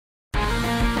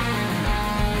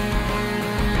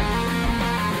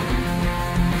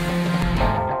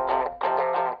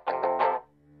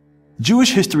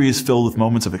Jewish history is filled with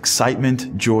moments of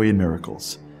excitement, joy, and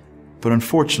miracles, but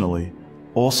unfortunately,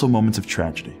 also moments of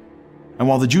tragedy. And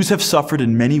while the Jews have suffered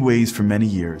in many ways for many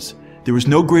years, there was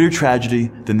no greater tragedy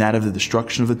than that of the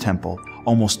destruction of the temple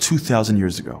almost 2,000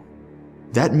 years ago.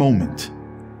 That moment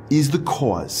is the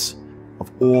cause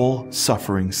of all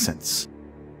suffering since.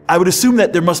 I would assume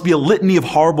that there must be a litany of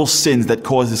horrible sins that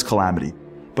cause this calamity,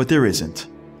 but there isn't.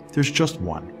 There's just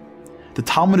one. The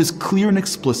Talmud is clear and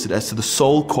explicit as to the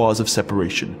sole cause of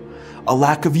separation, a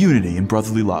lack of unity and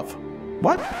brotherly love.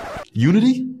 What?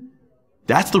 Unity?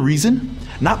 That's the reason?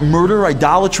 Not murder,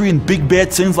 idolatry, and big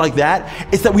bad sins like that?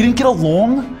 It's that we didn't get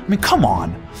along? I mean, come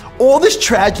on. All this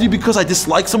tragedy because I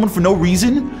dislike someone for no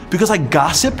reason? Because I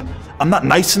gossip? I'm not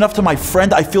nice enough to my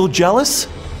friend, I feel jealous?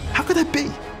 How could that be?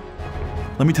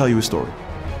 Let me tell you a story.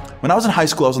 When I was in high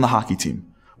school, I was on the hockey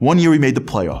team. One year we made the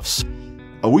playoffs.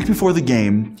 A week before the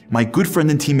game, my good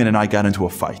friend and teammate and I got into a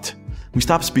fight. We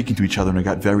stopped speaking to each other and it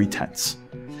got very tense.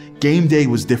 Game day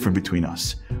was different between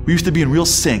us. We used to be in real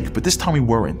sync, but this time we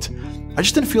weren't. I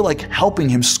just didn't feel like helping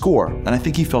him score, and I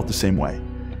think he felt the same way.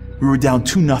 We were down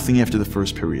 2-0 after the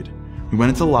first period. We went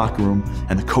into the locker room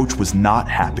and the coach was not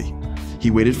happy.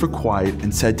 He waited for quiet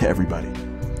and said to everybody,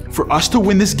 "For us to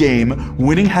win this game,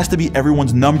 winning has to be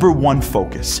everyone's #1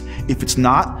 focus. If it's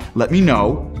not, let me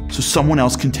know so someone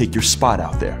else can take your spot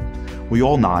out there." We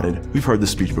all nodded. We've heard this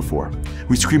speech before.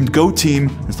 We screamed, "Go team,"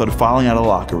 and started filing out of the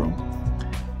locker room.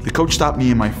 The coach stopped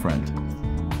me and my friend.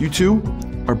 "You two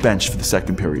are benched for the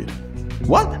second period."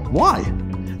 "What? Why?"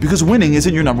 "Because winning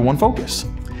isn't your #1 focus."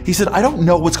 He said, "I don't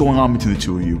know what's going on between the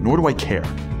two of you, nor do I care.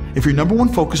 If your #1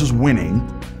 focus was winning,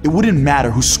 it wouldn't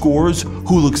matter who scores,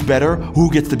 who looks better,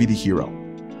 who gets to be the hero.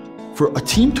 For a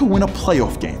team to win a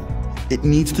playoff game, it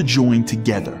needs to join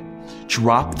together,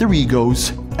 drop their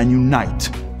egos, and unite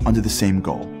under the same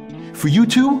goal. For you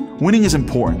two, winning is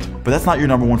important, but that's not your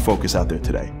 #1 focus out there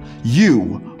today.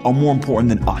 You are more important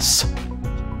than us.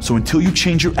 So until you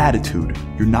change your attitude,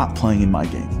 you're not playing in my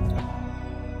game."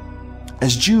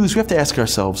 As Jews, we have to ask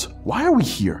ourselves, why are we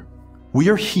here? We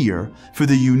are here for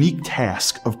the unique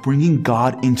task of bringing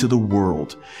God into the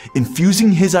world,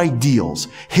 infusing His ideals,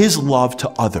 His love to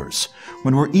others.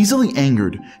 When we're easily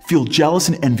angered, feel jealous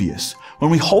and envious,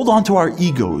 when we hold on to our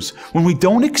egos, when we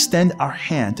don't extend our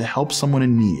hand to help someone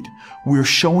in need, we're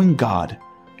showing God,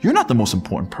 you're not the most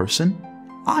important person,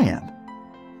 I am.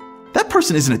 That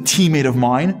person isn't a teammate of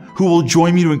mine who will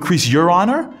join me to increase your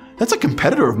honor. That's a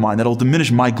competitor of mine that'll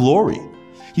diminish my glory.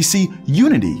 You see,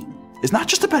 unity is not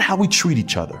just about how we treat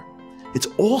each other. It's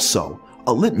also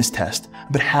a litmus test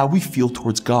about how we feel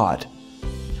towards God.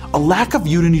 A lack of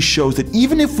unity shows that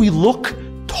even if we look,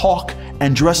 talk,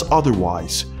 and dress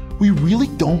otherwise, we really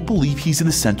don't believe He's in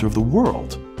the center of the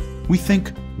world. We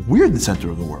think we're the center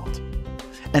of the world.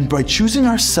 And by choosing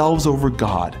ourselves over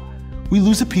God, we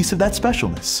lose a piece of that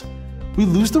specialness. We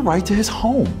lose the right to His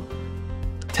home.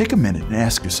 Take a minute and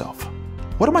ask yourself,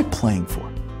 what am I playing for?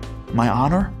 My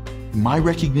honor, my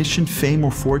recognition, fame,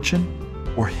 or fortune,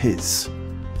 or His?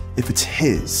 If it's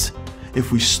His,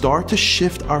 if we start to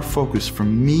shift our focus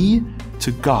from me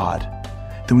to God,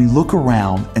 then we look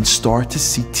around and start to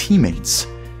see teammates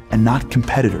and not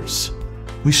competitors.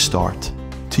 We start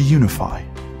to unify,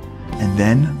 and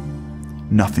then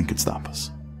nothing could stop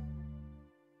us.